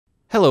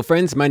Hello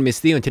friends, my name is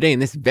Theo, and today in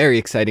this very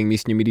exciting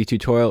Media Media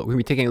tutorial, we're going to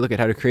be taking a look at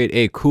how to create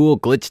a cool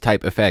glitch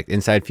type effect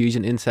inside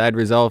Fusion, inside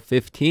Resolve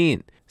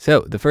 15. So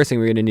the first thing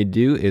we're going to need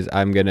to do is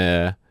I'm going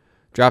to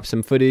drop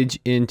some footage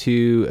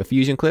into a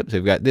Fusion clip. So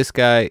we've got this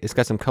guy, it's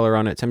got some color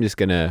on it, so I'm just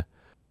going to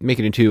make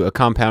it into a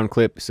compound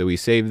clip. So we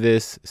save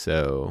this,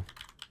 so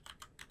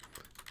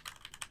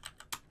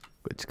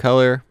glitch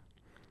color,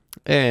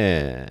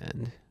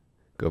 and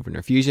go over to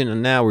our Fusion,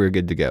 and now we're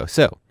good to go.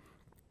 So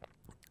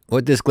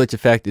what this glitch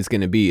effect is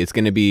going to be, it's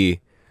going to be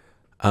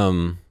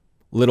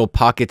little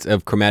pockets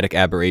of chromatic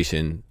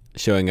aberration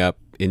showing up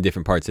in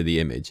different parts of the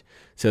image.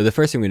 So the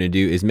first thing we're going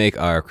to do is make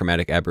our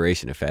chromatic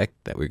aberration effect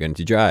that we're going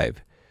to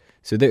drive.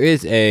 So there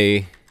is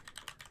a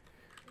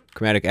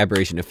chromatic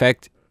aberration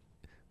effect,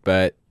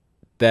 but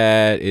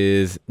that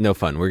is no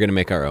fun. We're going to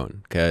make our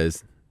own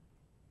because,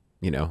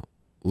 you know,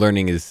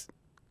 learning's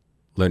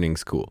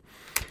cool.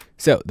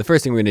 So the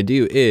first thing we're going to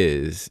do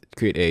is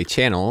create a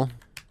channel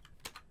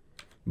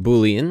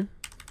Boolean,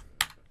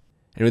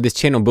 and what this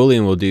channel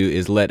Boolean will do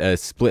is let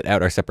us split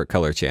out our separate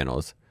color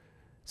channels.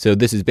 So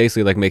this is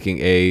basically like making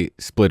a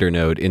splitter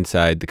node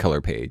inside the color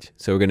page.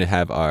 So we're going to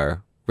have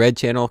our red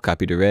channel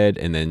copy to red,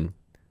 and then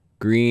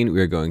green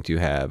we're going to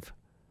have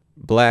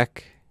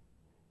black,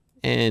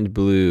 and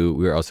blue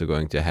we're also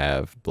going to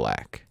have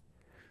black.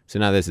 So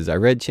now this is our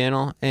red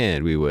channel,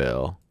 and we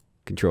will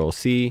Control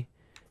C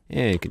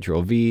and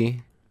Control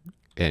V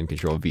and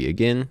Control V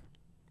again.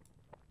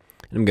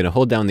 I'm going to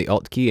hold down the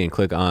Alt key and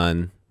click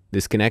on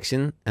this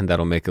connection, and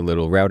that'll make a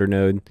little router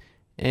node.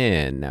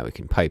 And now we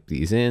can pipe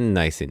these in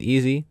nice and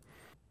easy.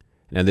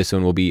 Now this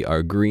one will be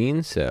our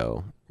green,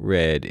 so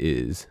red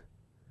is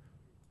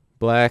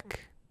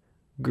black,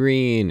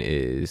 green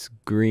is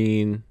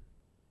green,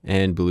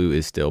 and blue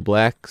is still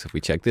black. So if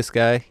we check this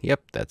guy,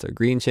 yep, that's our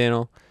green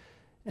channel.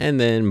 And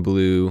then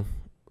blue,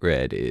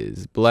 red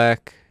is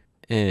black,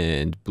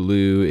 and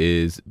blue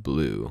is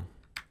blue.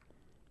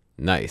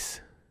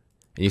 Nice.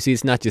 And you see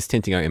it's not just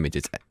tinting our image,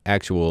 it's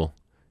actual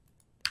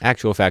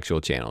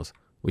factual channels,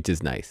 which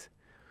is nice.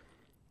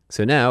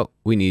 So now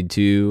we need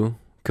to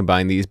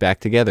combine these back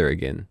together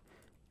again.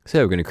 So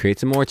we're going to create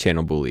some more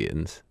channel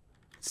booleans.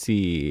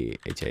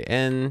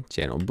 CHAN,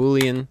 channel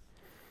boolean,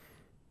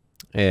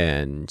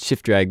 and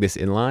shift drag this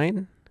in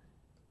line,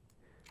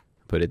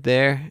 put it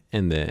there,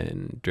 and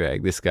then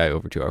drag this guy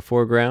over to our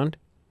foreground.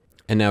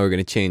 And now we're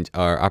going to change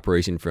our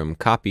operation from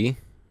copy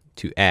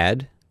to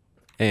add,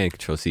 and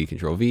Control C,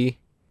 Control V.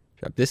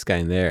 Drop this guy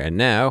in there, and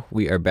now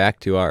we are back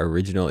to our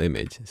original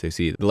image. So you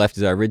see the left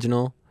is our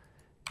original,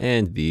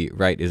 and the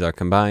right is our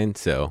combined.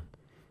 So,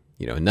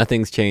 you know,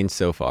 nothing's changed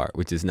so far,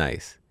 which is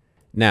nice.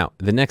 Now,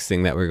 the next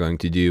thing that we're going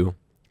to do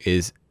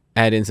is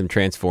add in some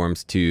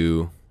transforms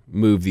to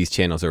move these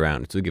channels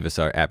around, which will give us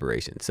our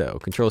aberration. So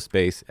Control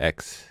Space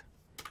X,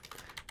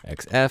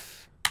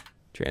 XF,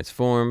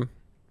 transform.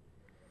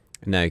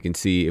 And now you can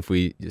see if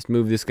we just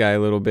move this guy a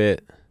little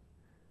bit,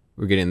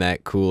 we're getting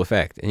that cool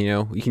effect. And you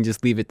know, we can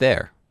just leave it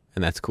there,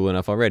 and that's cool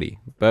enough already.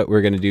 But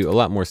we're going to do a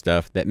lot more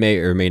stuff that may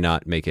or may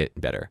not make it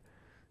better.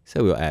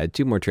 So we'll add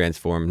two more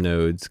transform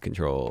nodes,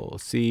 Control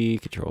C,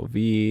 Control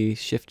V,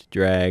 Shift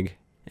Drag,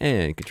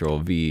 and Control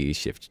V,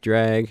 Shift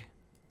Drag.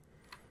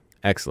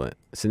 Excellent.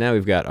 So now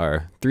we've got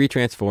our 3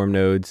 transform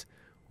nodes,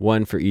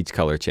 1 for each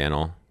color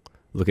channel,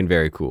 looking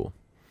very cool.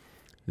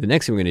 The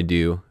next thing we're going to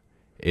do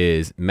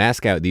is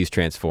mask out these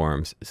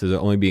transforms so they're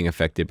only being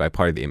affected by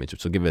part of the image,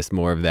 which will give us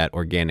more of that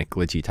organic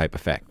glitchy type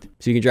effect.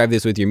 So you can drive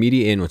this with your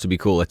media in, which will be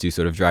cool, lets you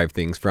sort of drive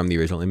things from the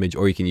original image,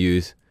 or you can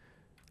use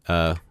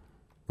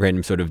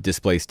random sort of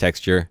displaced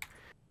texture.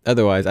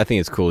 Otherwise, I think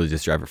it's cool to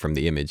just drive it from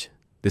the image.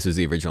 This was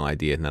the original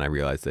idea, and then I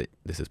realized that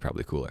this is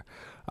probably cooler.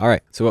 All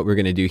right, so what we're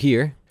going to do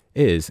here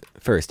is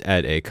first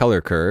add a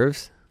color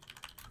curves.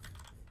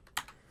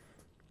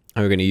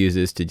 And we're going to use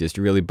this to just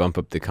really bump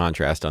up the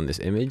contrast on this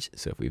image.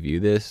 So if we view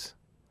this,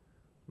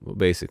 we'll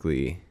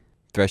basically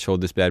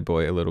threshold this bad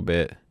boy a little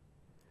bit,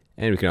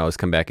 and we can always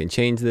come back and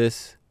change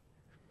this.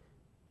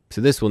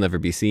 So this will never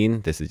be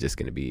seen. This is just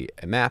going to be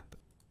a map.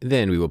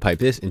 Then we will pipe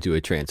this into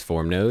a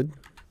transform node,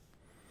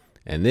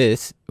 and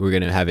this, we're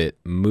going to have it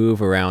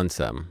move around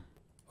some.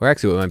 Or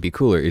actually what might be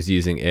cooler is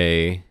using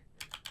a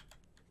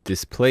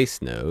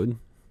displace node.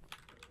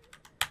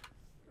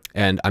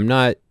 And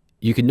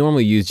you could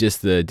normally use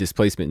just the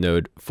displacement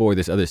node for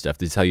this other stuff.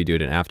 This is how you do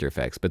it in After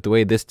Effects. But the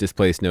way this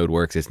displace node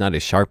works, it's not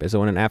as sharp as the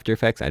one in After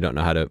Effects. I don't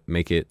know how to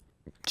make it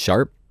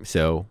sharp.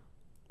 So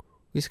I'm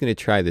just going to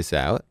try this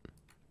out.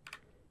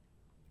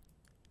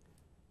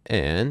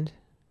 And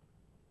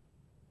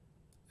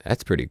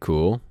that's pretty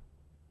cool.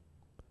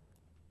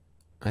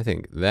 I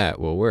think that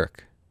will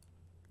work.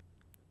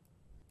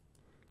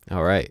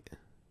 All right.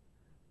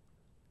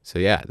 So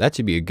yeah, that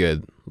should be a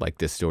good, like,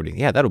 distorting.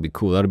 Yeah, that'll be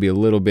cool. That'll be a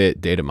little bit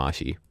data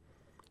moshy,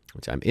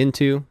 which I'm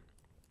into.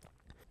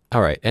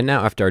 All right, and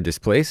now after our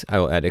displace, I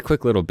will add a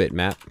quick little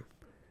bitmap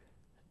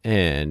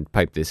and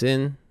pipe this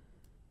in.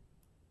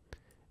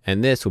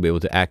 And this will be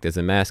able to act as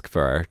a mask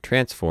for our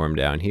transform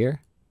down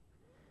here.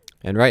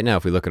 And right now,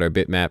 if we look at our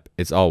bitmap,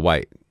 it's all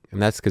white.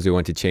 And that's because we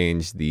want to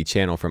change the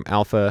channel from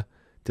alpha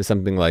to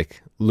something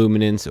like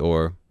luminance,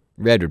 or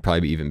red would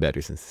probably be even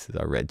better since this is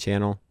our red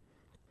channel.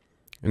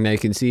 And now you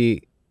can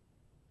see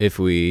if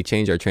we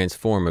change our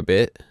transform a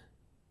bit,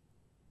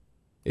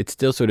 it's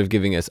still sort of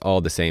giving us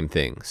all the same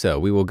thing. So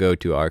we will go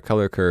to our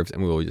color curves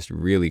and we will just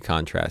really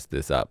contrast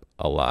this up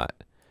a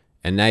lot.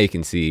 And now you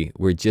can see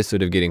we're just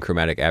sort of getting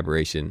chromatic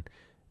aberration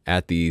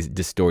at these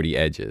distorty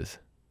edges,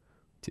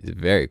 which is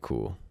very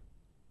cool.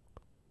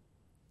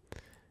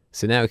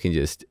 So now we can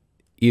just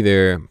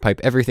either pipe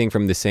everything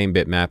from the same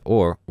bitmap,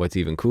 or what's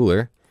even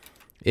cooler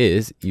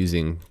is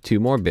using 2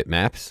 more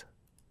bitmaps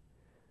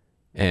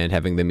and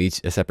having them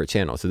each a separate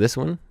channel. So this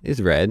one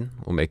is red.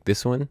 We'll make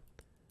this one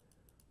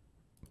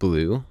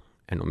blue,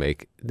 and we'll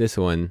make this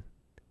one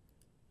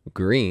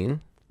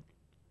green.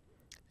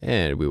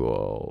 And we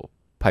will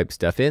pipe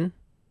stuff in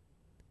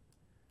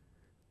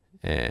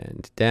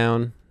and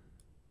down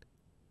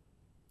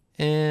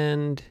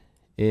and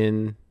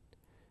in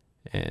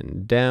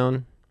and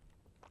down.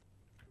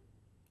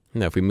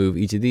 Now if we move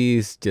each of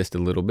these just a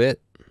little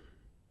bit,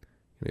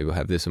 maybe we'll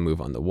have this one move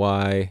on the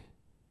Y.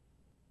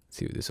 Let's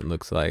see what this one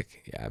looks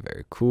like. Yeah,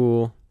 very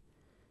cool.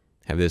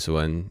 Have this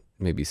one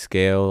maybe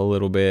scale a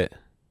little bit.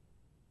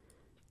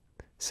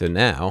 So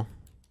now,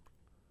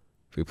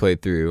 if we play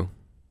through,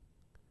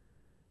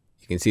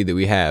 you can see that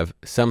we have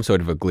some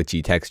sort of a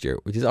glitchy texture,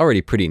 which is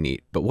already pretty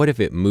neat. But what if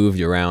it moved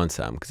around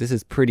some? Because this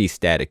is pretty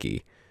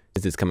staticky,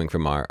 as it's coming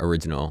from our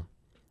original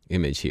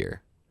image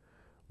here.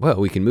 Well,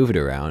 we can move it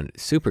around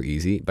super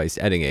easy by just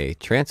adding a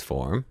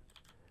transform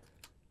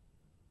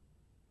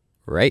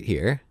right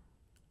here.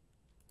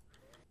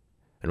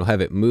 And we'll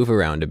have it move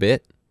around a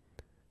bit.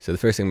 So the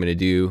first thing I'm going to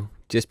do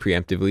just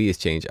preemptively is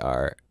change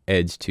our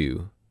edge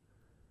to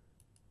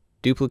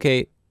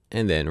duplicate,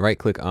 and then right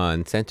click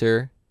on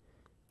center,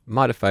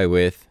 modify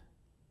with,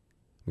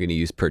 I'm going to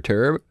use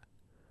perturb,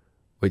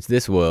 which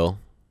this will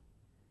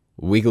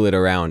wiggle it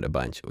around a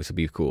bunch, which will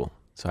be cool.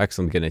 So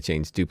actually I'm going to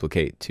change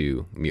duplicate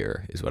to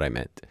mirror is what I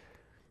meant.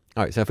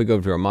 All right, so if we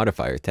go to our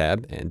modifier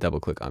tab and double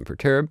click on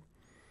perturb,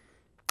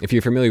 if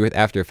you're familiar with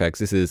After Effects,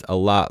 this is a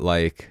lot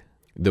like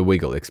the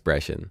wiggle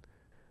expression.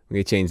 We're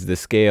going to change the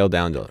scale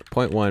down to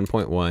 0.1,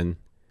 0.1,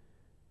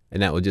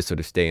 and that will just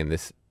sort of stay in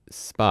this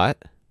spot.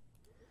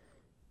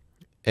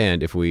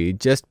 And if we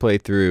just play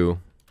through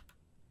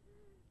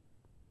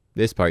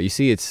this part, you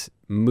see it's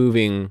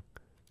moving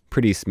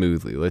pretty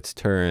smoothly. Let's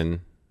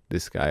turn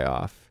this guy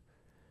off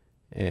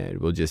and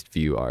we'll just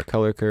view our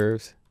color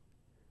curves.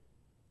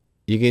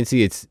 You can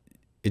see it's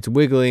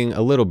wiggling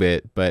a little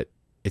bit, but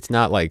it's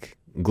not like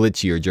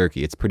glitchy or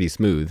jerky. It's pretty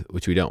smooth,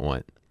 which we don't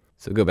want.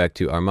 So go back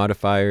to our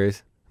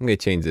modifiers. I'm going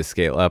to change the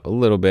scale up a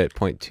little bit,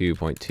 0.2,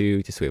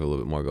 0.2, just so we have a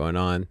little bit more going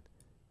on.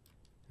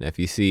 Now if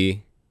you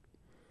see,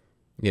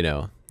 you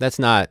know, that's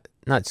not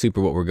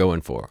super what we're going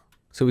for.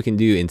 So we can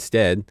do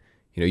instead,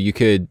 you know, you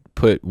could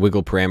put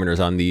wiggle parameters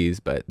on these,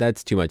 but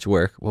that's too much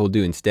work. What we'll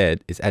do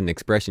instead is add an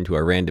expression to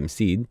our random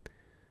seed.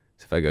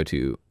 So if I go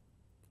to,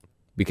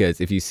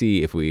 because if you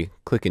see, if we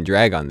click and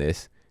drag on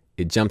this,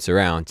 it jumps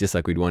around just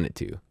like we'd want it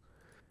to.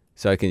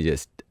 So I can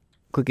just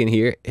click in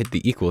here, hit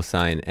the equal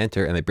sign,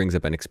 enter, and it brings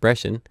up an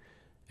expression.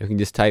 And we can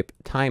just type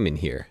time in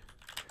here.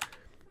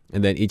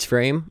 And then each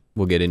frame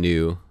will get a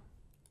new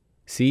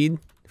seed.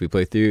 If we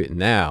play through it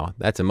now,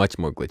 that's a much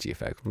more glitchy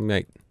effect. We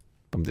might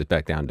bump this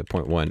back down to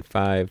 0.15,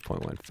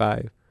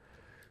 0.15.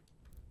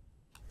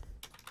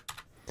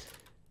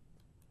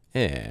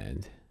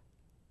 And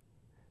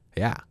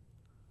yeah,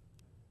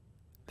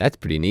 that's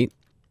pretty neat.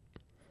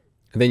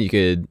 And then you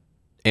could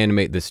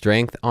animate the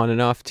strength on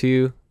and off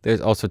too.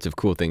 There's all sorts of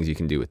cool things you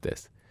can do with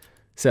this.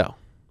 So,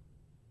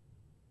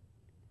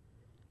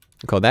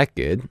 call that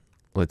good.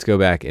 Let's go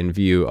back and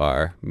view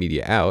our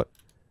media out.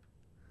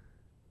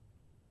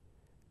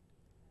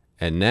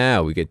 And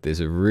now we get this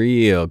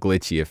real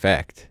glitchy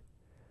effect.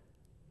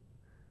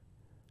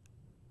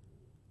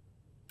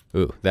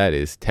 Ooh, that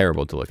is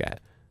terrible to look at.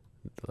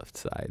 The left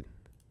side.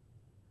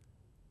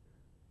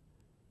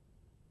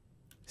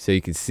 So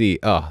you can see,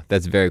 oh,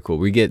 that's very cool.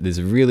 We get this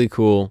really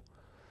cool,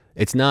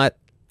 it's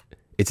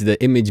the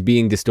image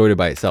being distorted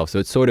by itself. So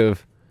it sort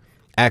of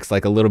acts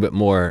like a little bit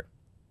more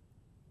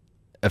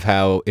of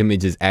how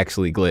images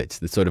actually glitch,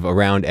 the sort of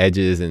around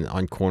edges and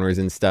on corners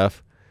and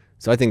stuff.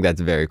 So I think that's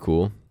very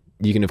cool.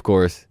 You can, of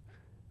course,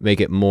 make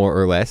it more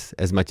or less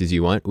as much as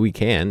you want. We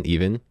can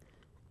even,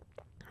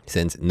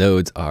 since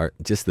nodes are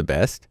just the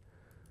best.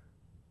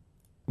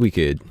 We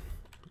could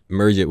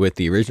merge it with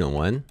the original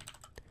one.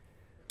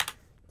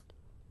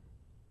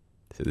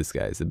 So this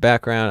guy is the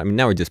background. I mean,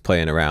 now we're just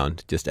playing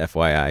around, just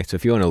FYI. So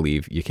if you want to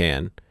leave, you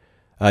can.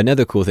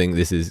 Another cool thing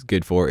this is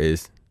good for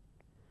is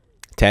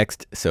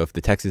text. So if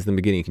the text is in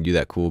the beginning, you can do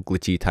that cool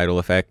glitchy title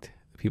effect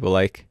that people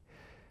like.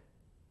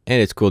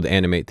 And it's cool to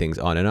animate things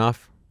on and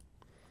off.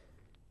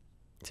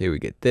 So here we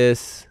get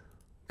this.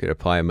 Could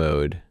apply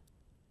mode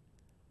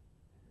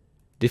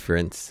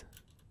difference.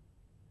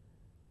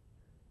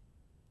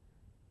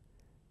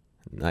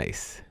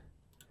 Nice.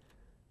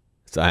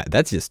 So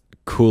that's just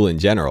cool in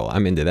general.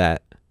 I'm into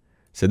that.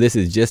 So this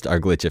is just our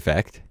glitch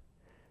effect.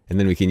 And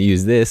then we can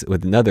use this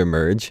with another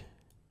merge.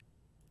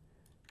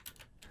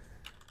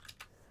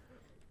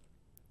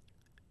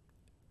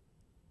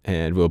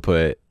 And we'll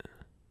put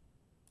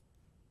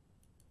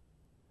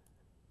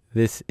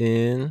this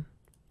in,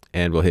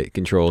 and we'll hit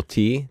Control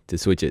T to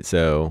switch it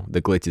so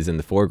the glitch is in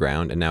the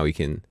foreground. And now we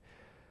can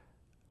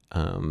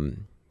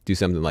do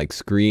something like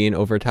screen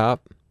over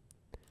top.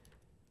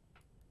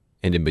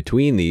 And in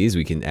between these,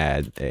 we can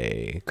add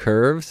a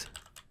curves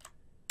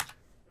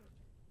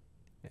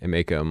and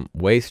make them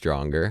way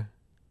stronger.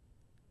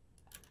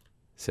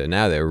 So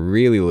now they're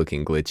really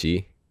looking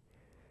glitchy.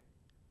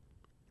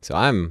 So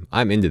I'm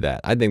into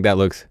that. I think that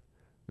looks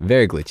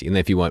very glitchy. And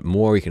then if you want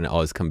more, you can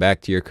always come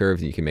back to your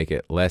curves and you can make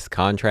it less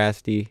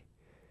contrasty.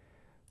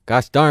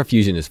 Gosh darn,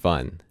 Fusion is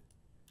fun.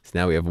 So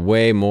now we have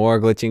way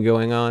more glitching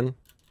going on.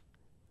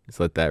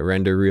 Let's let that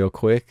render real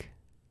quick.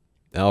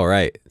 All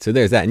right, so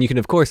there's that. And you can,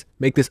 of course,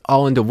 make this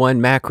all into one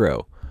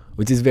macro,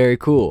 which is very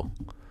cool.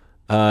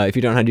 If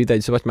you don't know how to do that,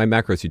 just watch my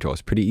macros tutorial.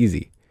 It's pretty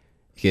easy.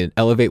 You can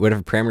elevate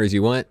whatever parameters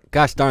you want.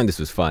 Gosh darn, this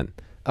was fun.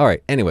 All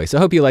right, anyway, so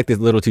I hope you liked this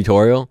little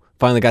tutorial.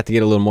 Finally got to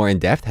get a little more in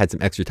depth, had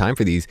some extra time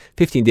for these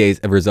 15 days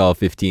of Resolve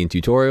 15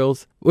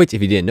 tutorials, which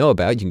if you didn't know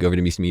about, you can go over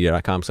to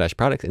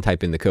MuseMedia.com/products and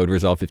type in the code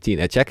Resolve15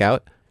 at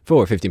checkout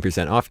for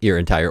 15% off your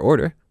entire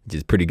order, which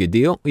is a pretty good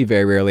deal. We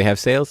very rarely have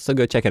sales, so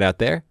go check it out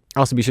there.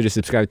 Also, be sure to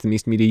subscribe to the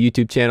Muse Media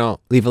YouTube channel.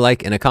 Leave a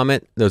like and a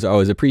comment. Those are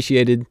always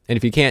appreciated. And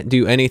if you can't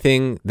do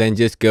anything, then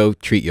just go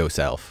treat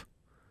yourself.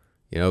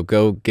 You know,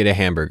 go get a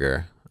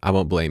hamburger. I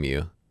won't blame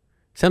you.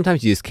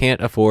 Sometimes you just can't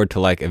afford to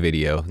like a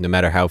video, no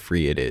matter how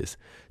free it is.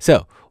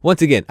 So,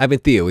 once again, I've been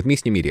Theo with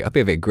Muse Media. I hope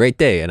you have a great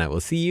day, and I will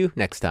see you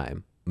next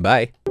time.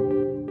 Bye.